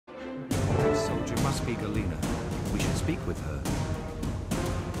Lady Galena. We should speak with her.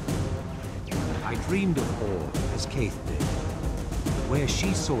 I dreamed of ore, as Kaith did. Where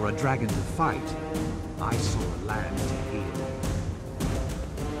she saw a dragon to fight, I saw a land to heal.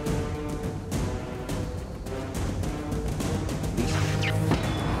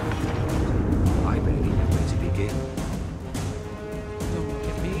 I barely know where to begin. Don't look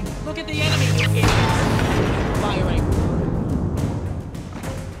at me. Look at the enemy, you idiots! Firing.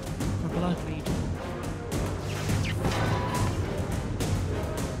 For Blood Legion.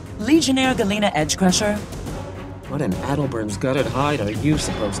 Legionnaire Galena Edgecrusher? What in Adelburn's gutted hide are you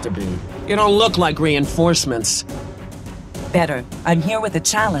supposed to be? You don't look like reinforcements. Better. I'm here with a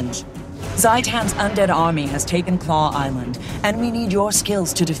challenge. Zaitan's undead army has taken Claw Island, and we need your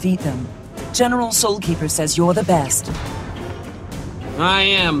skills to defeat them. General Soulkeeper says you're the best. I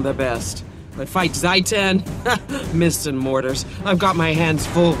am the best. But fight Zaitan? Mists and mortars. I've got my hands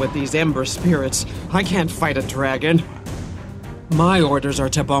full with these ember spirits. I can't fight a dragon. My orders are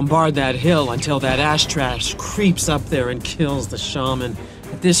to bombard that hill until that ash trash creeps up there and kills the shaman.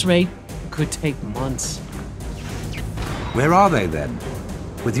 At this rate, it could take months. Where are they then?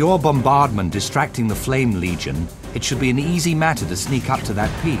 With your bombardment distracting the Flame Legion, it should be an easy matter to sneak up to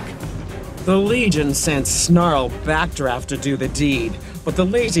that peak. The Legion sent Snarl Backdraft to do the deed, but the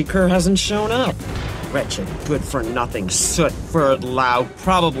lazy cur hasn't shown up. Wretched, good-for-nothing soot-furred lout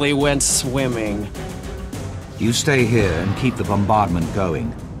probably went swimming. You stay here and keep the bombardment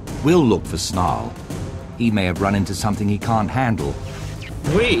going. We'll look for Snarl. He may have run into something he can't handle.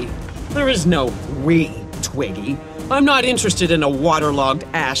 We? There is no we, Twiggy. I'm not interested in a waterlogged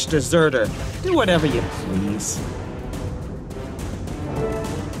ash deserter. Do whatever you please.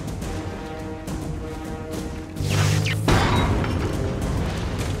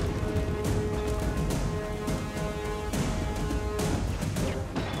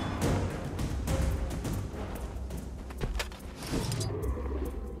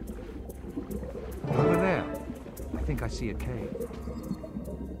 Over there. I think I see a cave.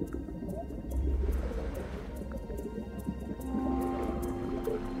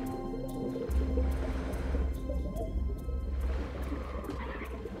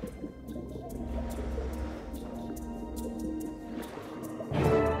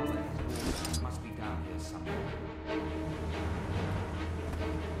 Must be down here somewhere.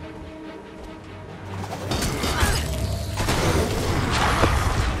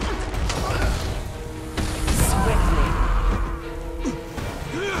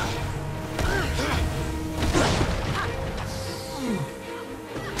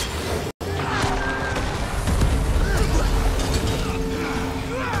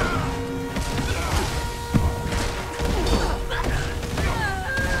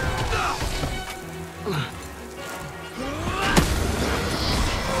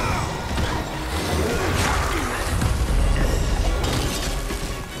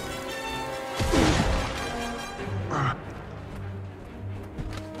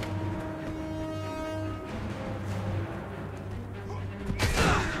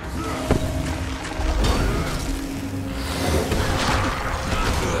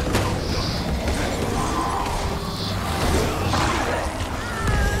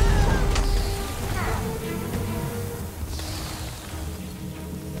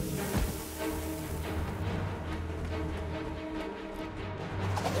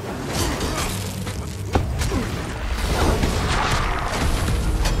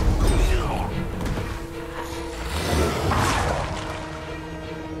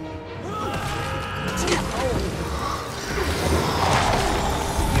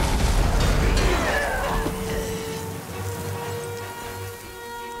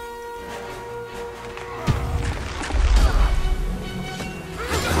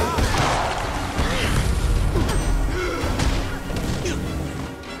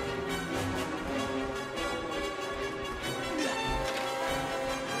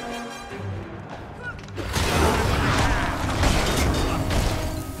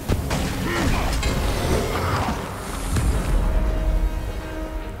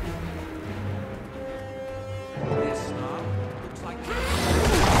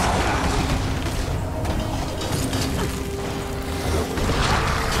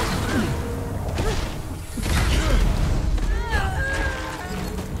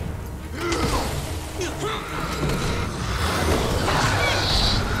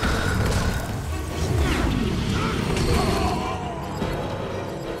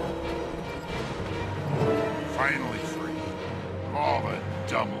 Finally free. All the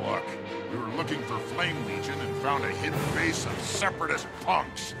dumb luck. We were looking for Flame Legion and found a hidden base of separatist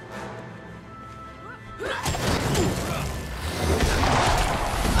punks.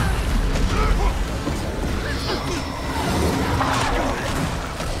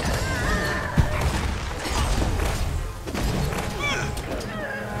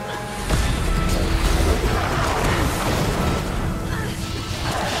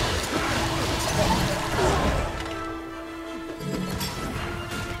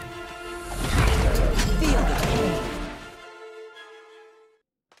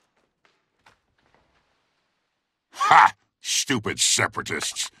 stupid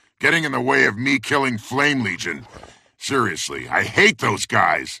separatists, getting in the way of me killing Flame Legion. Seriously, I hate those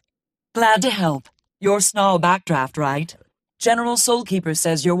guys. Glad to help. You're Snarl Backdraft, right? General Soulkeeper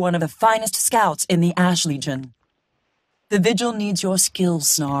says you're one of the finest scouts in the Ash Legion. The Vigil needs your skills,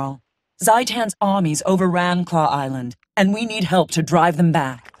 Snarl. Zaitan's armies overran Claw Island, and we need help to drive them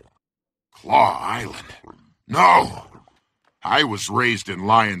back. Claw Island? No! I was raised in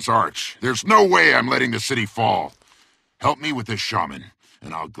Lion's Arch. There's no way I'm letting the city fall. Help me with this shaman,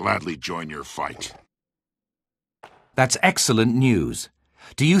 and I'll gladly join your fight. That's excellent news.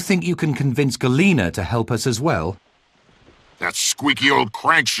 Do you think you can convince Galena to help us as well? That squeaky old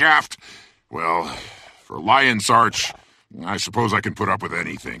crankshaft? Well, for Lion's Arch, I suppose I can put up with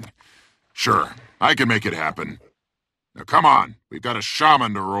anything. Sure, I can make it happen. Now come on, we've got a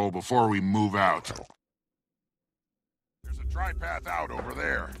shaman to roll before we move out. There's a dry path out over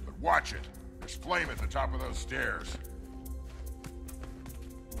there, but watch it. There's flame at the top of those stairs.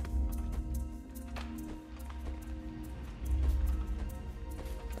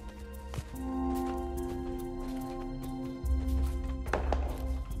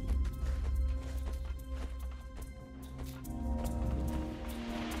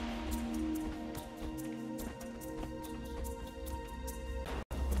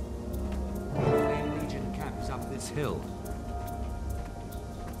 Legion camp is up this hill.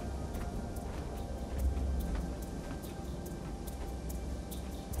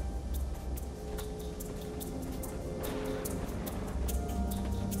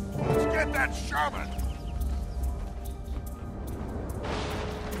 Let's get that shaman!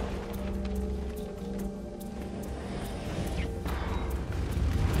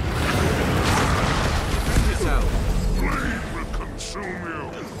 Flame will consume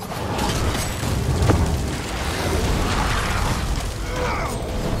you!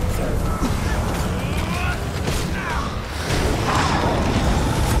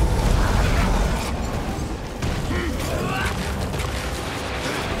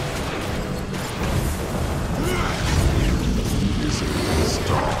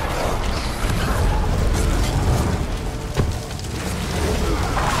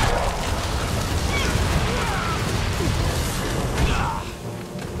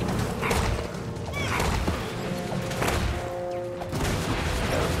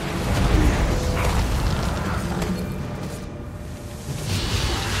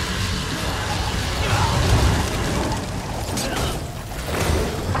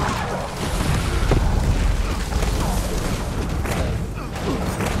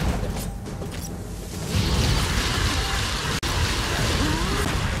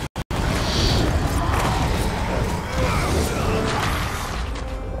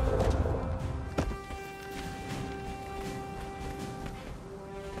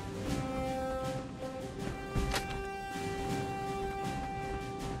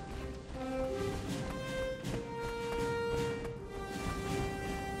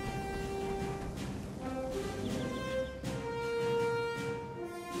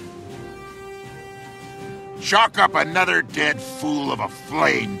 Chalk up another dead fool of a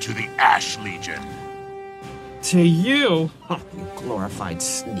flame to the Ash Legion. To you? Oh, you glorified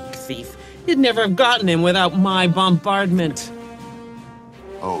sneak thief. You'd never have gotten him without my bombardment.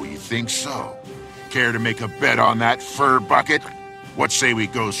 Oh, you think so? Care to make a bet on that fur bucket? What say we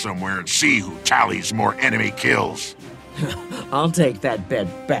go somewhere and see who tallies more enemy kills? I'll take that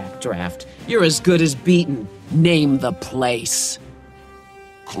bet backdraft. You're as good as beaten. Name the place.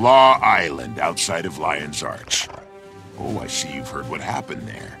 Claw Island, outside of Lion's Arch. Oh, I see you've heard what happened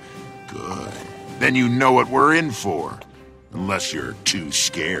there. Good. Then you know what we're in for. Unless you're too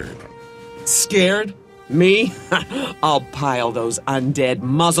scared. Scared? Me? I'll pile those undead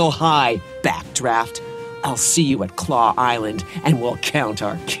muzzle high, backdraft. I'll see you at Claw Island, and we'll count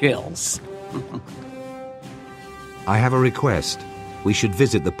our kills. I have a request. We should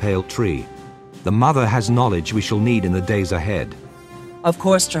visit the Pale Tree. The Mother has knowledge we shall need in the days ahead. Of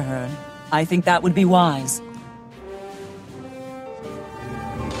course, Traherne. I think that would be wise.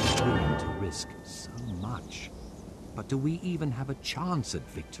 Willing to risk so much. But do we even have a chance at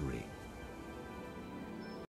victory?